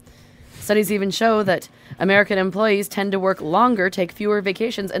that. Studies even show that American employees tend to work longer, take fewer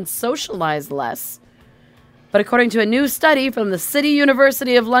vacations, and socialize less. But according to a new study from the City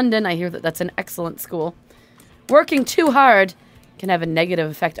University of London, I hear that that's an excellent school, working too hard can have a negative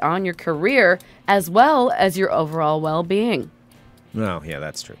effect on your career as well as your overall well-being. Oh, yeah,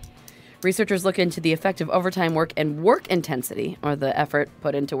 that's true. Researchers look into the effect of overtime work and work intensity, or the effort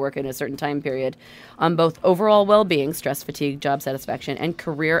put into work in a certain time period, on both overall well-being, stress, fatigue, job satisfaction, and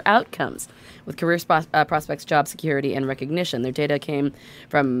career outcomes. With career prospects, job security, and recognition, their data came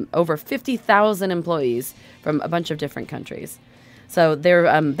from over 50,000 employees from a bunch of different countries. So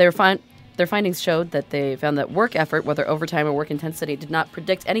their findings showed that they found that work effort, whether overtime or work intensity, did not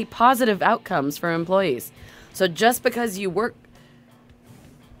predict any positive outcomes for employees. So just because you work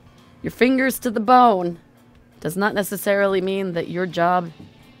your fingers to the bone does not necessarily mean that your job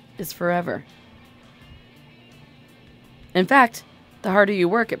is forever. In fact, the harder you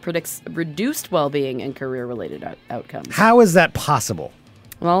work, it predicts reduced well-being and career-related outcomes. How is that possible?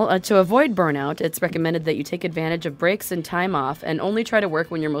 Well, to avoid burnout, it's recommended that you take advantage of breaks and time off and only try to work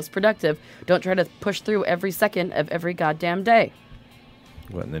when you're most productive. Don't try to push through every second of every goddamn day.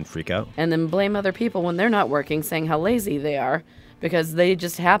 What, and then freak out? And then blame other people when they're not working, saying how lazy they are because they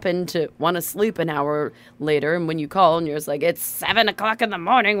just happen to want to sleep an hour later. And when you call and you're just like, it's 7 o'clock in the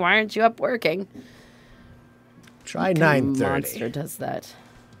morning, why aren't you up working? Try What 9:30. monster does that?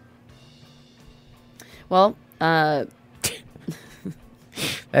 Well,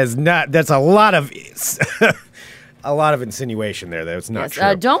 That's a lot of a lot of insinuation there. That's not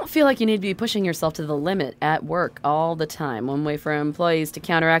true. don't feel like you need to be pushing yourself to the limit at work all the time. One way for employees to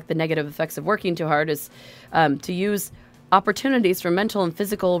counteract the negative effects of working too hard is to use opportunities for mental and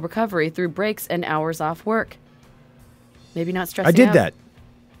physical recovery through breaks and hours off work. Maybe not stressing I did out. that.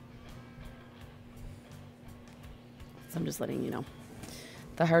 So I'm just letting you know.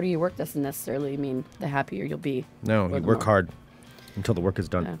 The harder you work doesn't necessarily mean the happier you'll be. No, or you the work more. hard until the work is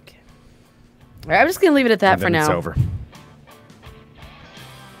done. Okay. All right, I'm just going to leave it at that And for then now. it's over.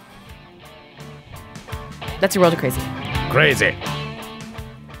 That's your world of crazy. Crazy.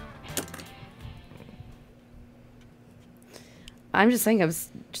 I'm just saying, I was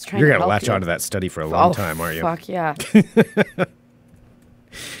just trying You're to going to help latch you. onto that study for a long Oh, time, aren't you? Fuck yeah.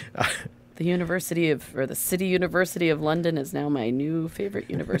 The the City University of London is now my new favorite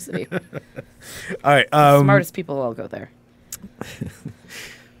university. All right. Smartest people all go there.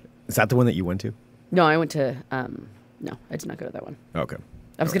 Is that the one that you went to? No, I went to, no, I did not go to that one. Okay.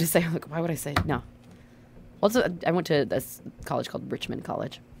 I was going to say, like, why would I say no? Also, I went to this college called Richmond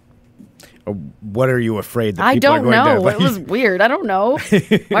College. What are you afraid that I people don't are going know. to... It was weird. I don't know.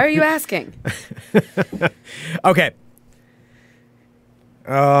 Why are you asking? Okay.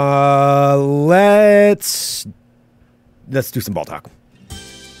 Let's do some ball talk.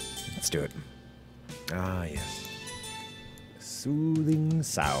 Let's do it. Ah, yes. Soothing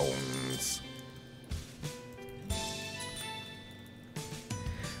sounds.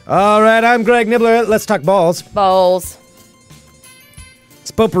 All right, I'm Greg Nibbler. Let's talk balls. Balls. It's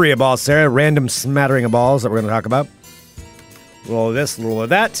potpourri of balls, Sarah. Random smattering of balls that we're going to talk about. A little of this, a little of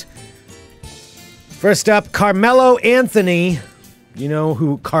that. First up, Carmelo Anthony. You know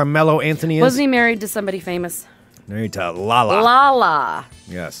who Carmelo Anthony is? Wasn't he married to somebody famous? Married to Lala. Lala.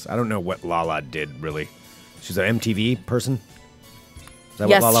 Yes, I don't know what Lala did, really. She's an MTV person? Is that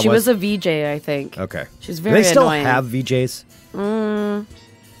Yes, what Lala she was a VJ, I think. Okay. She's Do very they still annoying. have VJs?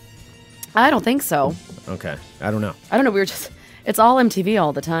 I don't think so. Okay, I don't know. I don't know. It's all MTV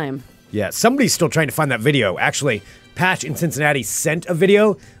all the time. Yeah, somebody's still trying to find that video. Actually, Patch in Cincinnati sent a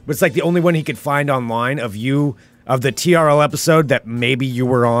video, but it's like the only one he could find online of you, of the TRL episode that maybe you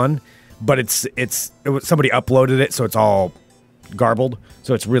were on, but it was, somebody uploaded it, so it's all garbled,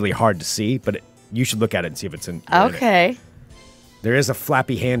 so it's really hard to see, but you should look at it and see if it's in. Okay. In it. There is a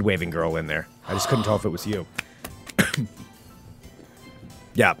flappy hand-waving girl in there. I just couldn't tell if it was you.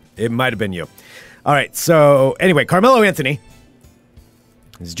 Yeah, it might have been you. All right, so anyway, Carmelo Anthony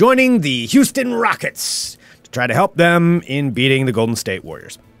is joining the Houston Rockets to try to help them in beating the Golden State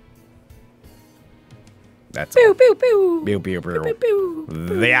Warriors. That's Pew, all. pew, pew. Pew, pew, pew. Pew, pew,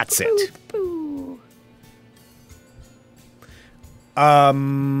 pew. That's it. Pew.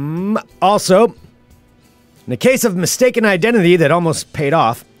 Also, in the case of mistaken identity that almost paid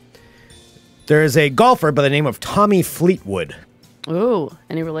off, there is a golfer by the name of Tommy Fleetwood. Ooh,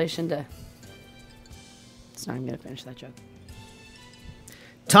 any relation to... Sorry, I'm going to finish that joke.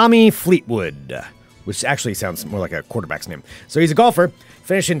 Tommy Fleetwood, which actually sounds more like a quarterback's name. So he's a golfer,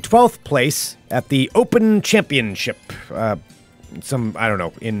 finished in 12th place at the Open Championship. I don't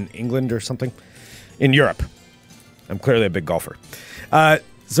know, in England or something? In Europe. I'm clearly a big golfer.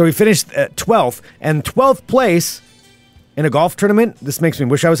 So he finished at 12th, and 12th place in a golf tournament. This makes me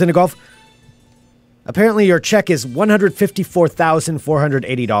wish I was into golf. Apparently, your check is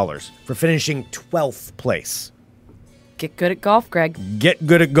 $154,480 for finishing 12th place. Get good at golf, Greg. Get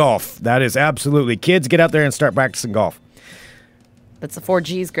good at golf. That is absolutely. Kids, get out there and start practicing golf. That's the 4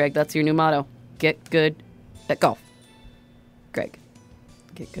 Gs, Greg. That's your new motto. Get good at golf. Greg.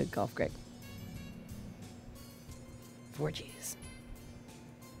 Get good golf, Greg. 4 Gs.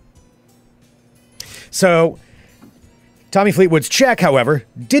 So, Tommy Fleetwood's check, however,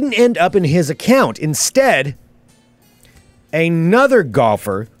 didn't end up in his account. Instead, another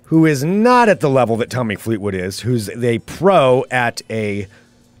golfer who is not at the level that Tommy Fleetwood is, who's a pro at a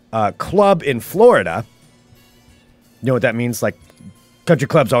club in Florida. You know what that means? Like, country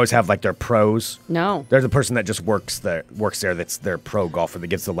clubs always have, like, their pros. No. They're the person that just works there that's their pro golfer that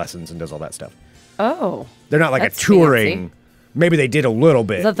gets the lessons and does all that stuff. Oh. They're not like That's a touring. fancy. Maybe they did a little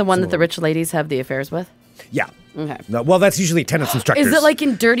bit. Is that the one that the rich ladies have the affairs with? Yeah. Okay. No, well, that's usually tennis instructors. Is it like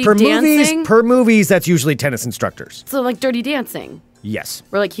in Dirty per Dancing? Movies, that's usually tennis instructors. So like Dirty Dancing, Yes.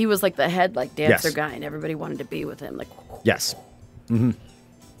 where like he was like the head like dancer Yes. guy and everybody wanted to be with him. Like, Yes.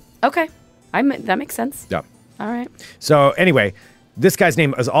 okay, that makes sense. Yeah. All right. So anyway, this guy's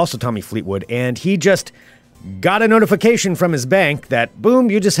name is also Tommy Fleetwood, and he just got a notification from his bank that,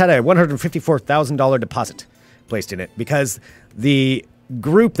 boom, you just had a $154,000 deposit placed in it because the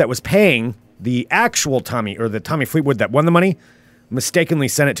group that was paying the actual Tommy, or the Tommy Fleetwood that won the money, mistakenly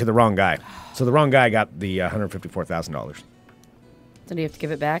sent it to the wrong guy. So the wrong guy got the $154,000. Did he have to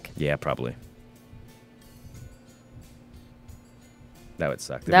give it back? Yeah, probably. That would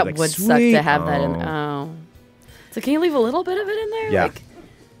suck. They'd That be like, would suck "Sweet." to have that in. Oh. So can you leave a little bit of it in there? Yeah.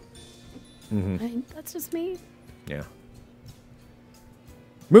 Like, that's just me. Yeah.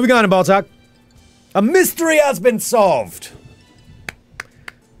 Moving on in Ball Talk. A mystery has been solved.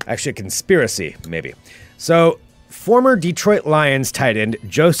 Actually, a conspiracy, maybe. So, former Detroit Lions tight end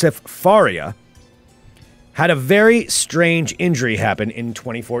Joseph Faria had a very strange injury happen in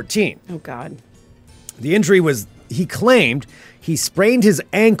 2014. Oh, God. The injury was, he claimed, he sprained his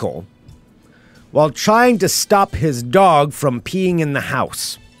ankle while trying to stop his dog from peeing in the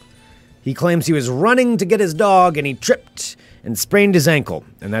house. He claims he was running to get his dog and he tripped and sprained his ankle.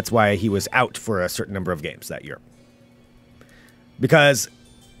 And that's why he was out for a certain number of games that year. Because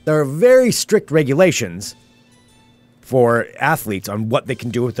there are very strict regulations for athletes on what they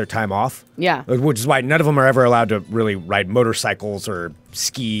can do with their time off. Yeah. Which is why none of them are ever allowed to really ride motorcycles or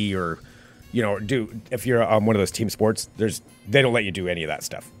ski or, if you're on one of those team sports, they don't let you do any of that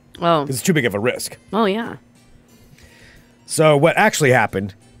stuff. Oh. It's too big of a risk. Oh, yeah. So what actually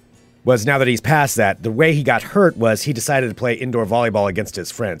happened was, now that he's past that, the way he got hurt was he decided to play indoor volleyball against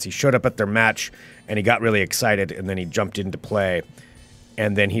his friends. He showed up at their match and he got really excited and then he jumped into play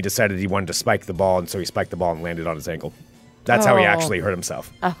and then he decided he wanted to spike the ball, and so he spiked the ball and landed on his ankle. That's how he Oh. actually hurt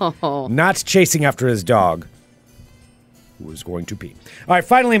himself. Oh. Not chasing after his dog, who was going to pee. All right,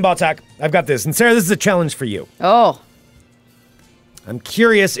 finally in ball talk, I've got this. And Sarah, this is a challenge for you. Oh. I'm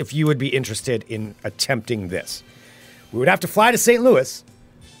curious if you would be interested in attempting this. We would have to fly to St. Louis,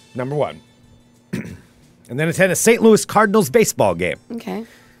 number one, and then attend a St. Louis Cardinals baseball game. Okay.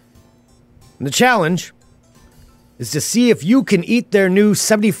 And the challenge is to see if you can eat their new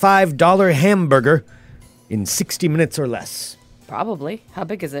 $75 hamburger in 60 minutes or less. Probably. How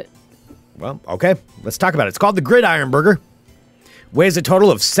big is it? Well, okay, let's talk about it. It's called the Gridiron Burger. Weighs a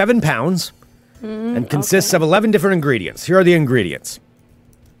total of 7 pounds and consists of 11 different ingredients. Here are the ingredients.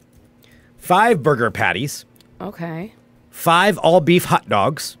 5 burger patties, Okay. 5 all-beef hot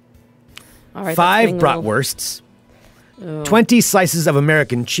dogs, All right. 5 that's getting a little- bratwursts, 20 slices of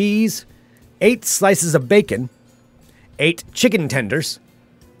American cheese, 8 slices of bacon, 8 chicken tenders,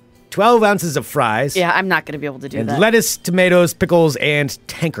 12 ounces of fries, Yeah, I'm not going to be able to do and that. lettuce, tomatoes, pickles, and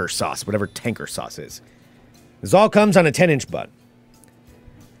tanker sauce, whatever tanker sauce is. This all comes on a 10-inch bun.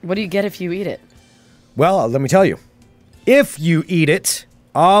 What do you get if you eat it? Well, let me tell you. If you eat it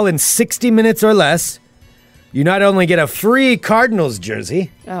all in 60 minutes or less, you not only get a free Cardinals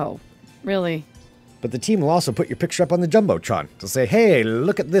jersey, Oh, really? but the team will also put your picture up on the Jumbotron to say, hey,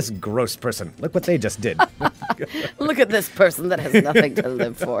 look at this gross person. Look what they just did. Look at this person that has nothing to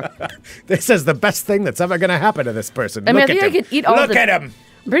live for. This is the best thing that's ever going to happen to this person. I mean, Look I think at I him. could eat all Look the- at him.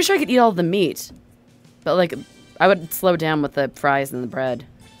 I'm pretty sure I could eat all the meat. But, like, I would slow down with the fries and the bread.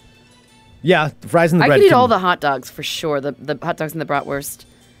 Yeah, the fries and the I bread. could eat can- all the hot dogs for sure. The hot dogs and the bratwurst.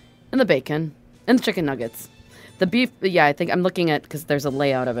 And the bacon. And the chicken nuggets. The beef, yeah, I think I'm looking at, because there's a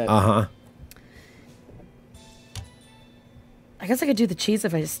layout of it. Uh-huh. I guess I could do the cheese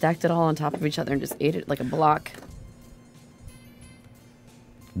if I just stacked it all on top of each other and just ate it like a block.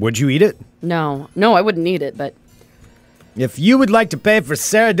 Would you eat it? No, I wouldn't eat it, but If you would like to pay for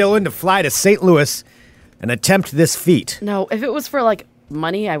Sarah Dillon to fly to St. Louis and attempt this feat, no, if it was for like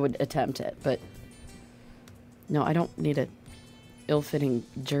money, I would attempt it, but no, I don't need a ill-fitting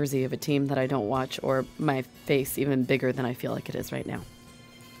jersey of a team that I don't watch or my face even bigger than I feel like it is right now.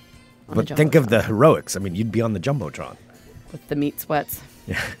 On but the think of Jumbotron. the heroics. I mean, you'd be on the Jumbotron. With the meat sweats.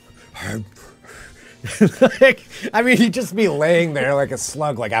 Like, I mean, you'd just be laying there like a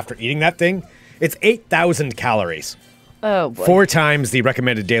slug, like after eating that thing. It's 8,000 calories, Oh, boy. 4 times the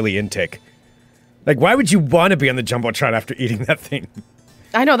recommended daily intake. Like, why would you want to be on the Jumbotron after eating that thing?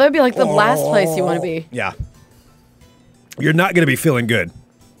 I know, that would be like the last place you want to be. Yeah. You're not going to be feeling good.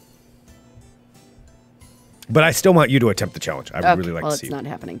 But I still want you to attempt the challenge. I would really like well, to see it's you. not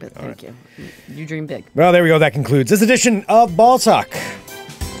happening, but thank you. You dream big. Well, there we go. That concludes this edition of Ball Talk.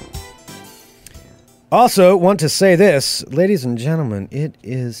 Also, want to say this, ladies and gentlemen, it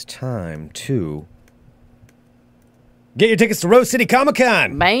is time to get your tickets to Rose City Comic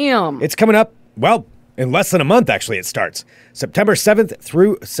Con. Bam! It's coming up, well, in less than a month, actually, it starts. September 7th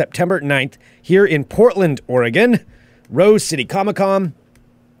through September 9th here in Portland, Oregon. Rose City Comic Con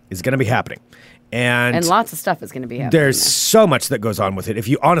is going to be happening. And lots of stuff is going to be happening. There's there. so much that goes on with it. If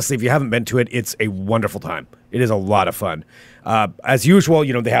you haven't been to it, it's a wonderful time. It is a lot of fun. As usual,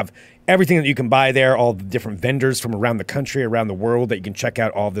 they have everything that you can buy there, all the different vendors from around the country, around the world that you can check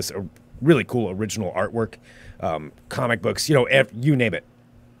out all of this really cool original artwork, comic books, you name it.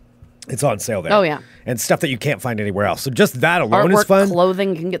 It's on sale there. Oh, yeah. And stuff that you can't find anywhere else. So just that alone is Artwork, fun. clothing,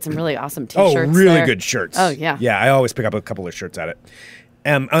 you can get some really awesome Oh, t-shirts really there. good shirts. Oh, yeah. Yeah, I always pick up a couple of shirts at it.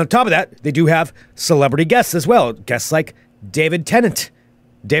 On top of that, they do have celebrity guests as well. Guests like David Tennant.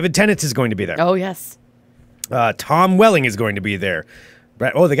 David Tennant is going to be there. Oh, yes. Tom Welling is going to be there.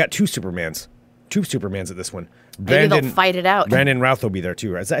 They got 2 Supermans. 2 Supermans at this one. Maybe they'll fight it out. Brandon Routh will be there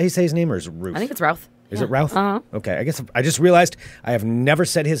too. Is that how you say his name, or is it Ruth? I think it's Ralph. Is it Ralph? Uh-huh. Okay, I guess I just realized I have never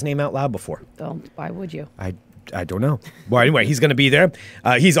said his name out loud before. Well, why would you? I don't know. Well, anyway, he's going to be there.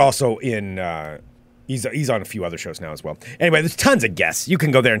 He's also in. He's on a few other shows now as well. Anyway, there's tons of guests. You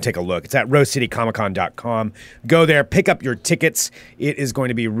can go there and take a look. It's at rosecitycomiccon.com. Go there, pick up your tickets. It is going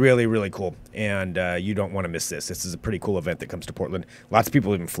to be really, really cool, and you don't want to miss this. This is a pretty cool event that comes to Portland. Lots of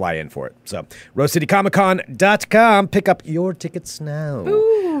people even fly in for it. So, rosecitycomiccon.com. Pick up your tickets now.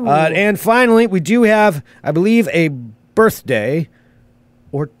 And finally, we do have, I believe, a birthday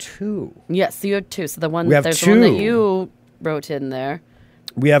or 2. Yes, you have 2. So the one We have there's the one that 2. you wrote in there.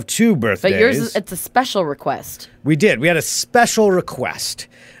 We have 2 birthdays. But yours it's a special request. We did. We had a special request.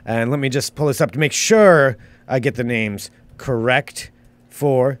 And let me just pull this up to make sure I get the names correct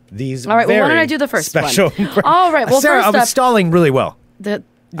for these All right, well, why don't very I do the first one? special All right, well, Sarah, first I was up- stalling really well.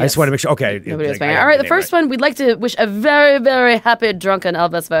 I just want to make sure. Okay. Nobody was banging. All right, the first one, we'd like to wish a very, very happy drunken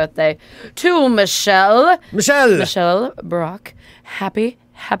Elvis birthday to Michelle. Michelle Brock. Happy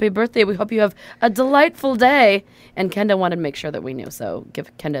birthday. We hope you have a delightful day. And Kenda wanted to make sure that we knew, so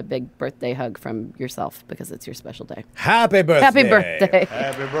give Kenda a big birthday hug from yourself because it's your special day. Happy birthday. Happy birthday.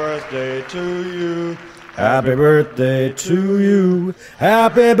 Happy birthday to you. Happy birthday to you.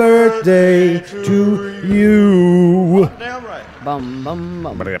 Happy birthday to you. Damn right. Bum, bum,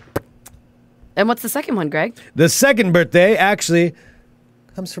 bum. And what's the second one, Greg? The second birthday actually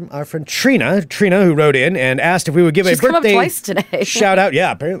comes from our friend Trina. Trina, who wrote in and asked if we would give She's a birthday come up twice today. shout out.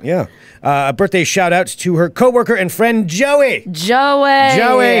 Yeah, apparently, yeah. A birthday shout out to her coworker and friend Joey. Joey.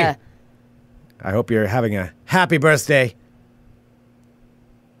 I hope you're having a happy birthday.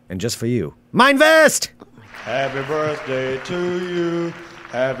 And just for you, Mindvest. Happy birthday to you.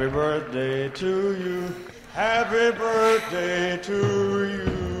 Happy birthday to you. Happy birthday to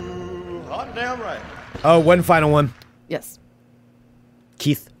you. Hot damn right. Oh, one final one. Yes.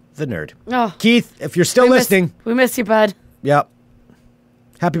 Keith the nerd. Oh, Keith, if you're still listening. We miss you, bud. Yep.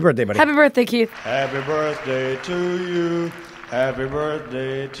 Happy birthday, buddy. Happy birthday, Keith. Happy birthday to you. Happy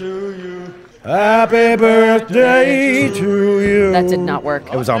birthday to you. Happy birthday to you. That did not work.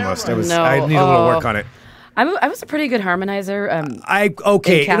 It was almost. It was. No. I need a little work on it. I was a pretty good harmonizer.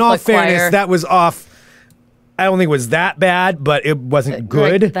 Okay. In all Catholic fairness, choir. that was off. I don't think it was that bad, but it wasn't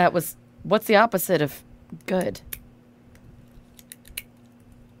good. Greg, that was. What's the opposite of good?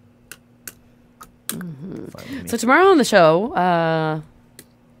 Mm-hmm. So tomorrow on the show,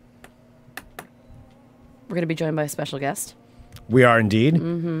 we're going to be joined by a special guest. We are indeed.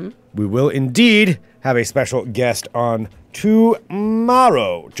 Mm-hmm. We will indeed have a special guest on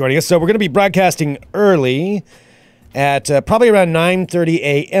tomorrow joining us. So we're going to be broadcasting early at probably around 9:30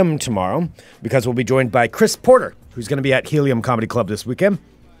 a.m. tomorrow because we'll be joined by Chris Porter, who's going to be at Helium Comedy Club this weekend.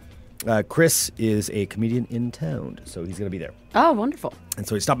 Chris is a comedian in town, so he's going to be there. Oh, wonderful. And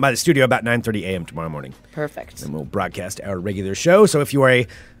so he's stopping by the studio about 9:30 a.m. tomorrow morning. Perfect. And we'll broadcast our regular show. So if you are a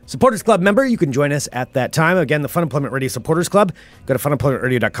Supporters Club member, you can join us at that time. Again, the Fun Employment Radio Supporters Club. Go to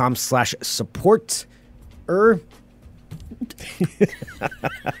funemploymentradio.com/support.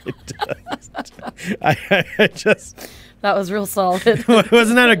 I just... That was real solid.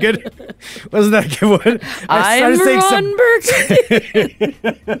 Wasn't that a good one? I'm Ron Burgundy.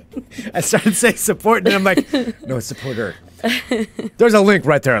 I started saying support, and then I'm like, no, it's supporter. There's a link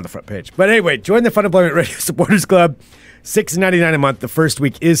right there on the front page. But anyway, join the Fun Employment Radio Supporters Club. $6.99 a month. The first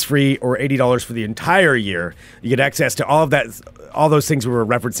week is free, or $80 for the entire year. You get access to all of that, all those things we were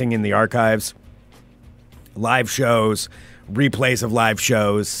referencing in the archives, live shows, replays of live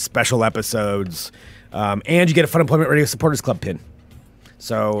shows, special episodes, and you get a Fun Employment Radio Supporters Club pin.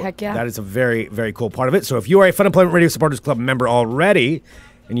 So Heck yeah. That is a very, very cool part of it. So if you are a Fun Employment Radio Supporters Club member already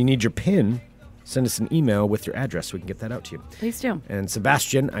and you need your pin, send us an email with your address so we can get that out to you. Please do. And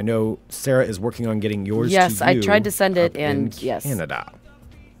Sebastian, I know Sarah is working on getting yours Yes, to you. I tried to send it, up and in yes. Canada.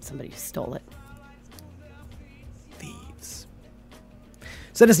 Somebody stole it. Thieves.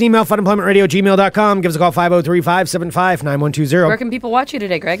 Send us an email, funemploymentradio@gmail.com. Give us a call, 503-575-9120. Where can people watch you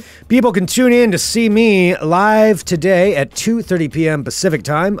today, Greg? People can tune in to see me live today at 2:30 p.m. Pacific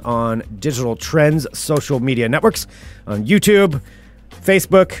time on Digital Trends social media networks, on YouTube,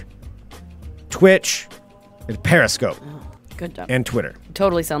 Facebook, Twitch, and Periscope, Good job. and Twitter.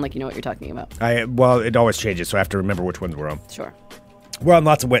 Totally sound like you know what you're talking about. Well, it always changes, so I have to remember which ones we're on. Sure. We're on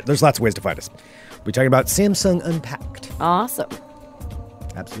lots of ways. There's lots of ways to find us. We're talking about Samsung Unpacked. Awesome.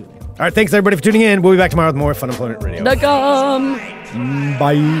 Absolutely. All right, thanks everybody for tuning in. We'll be back tomorrow with more Fun Employment Radio. Bye.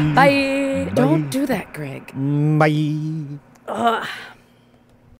 Bye. Bye. Don't do that, Greg. Bye. Ugh.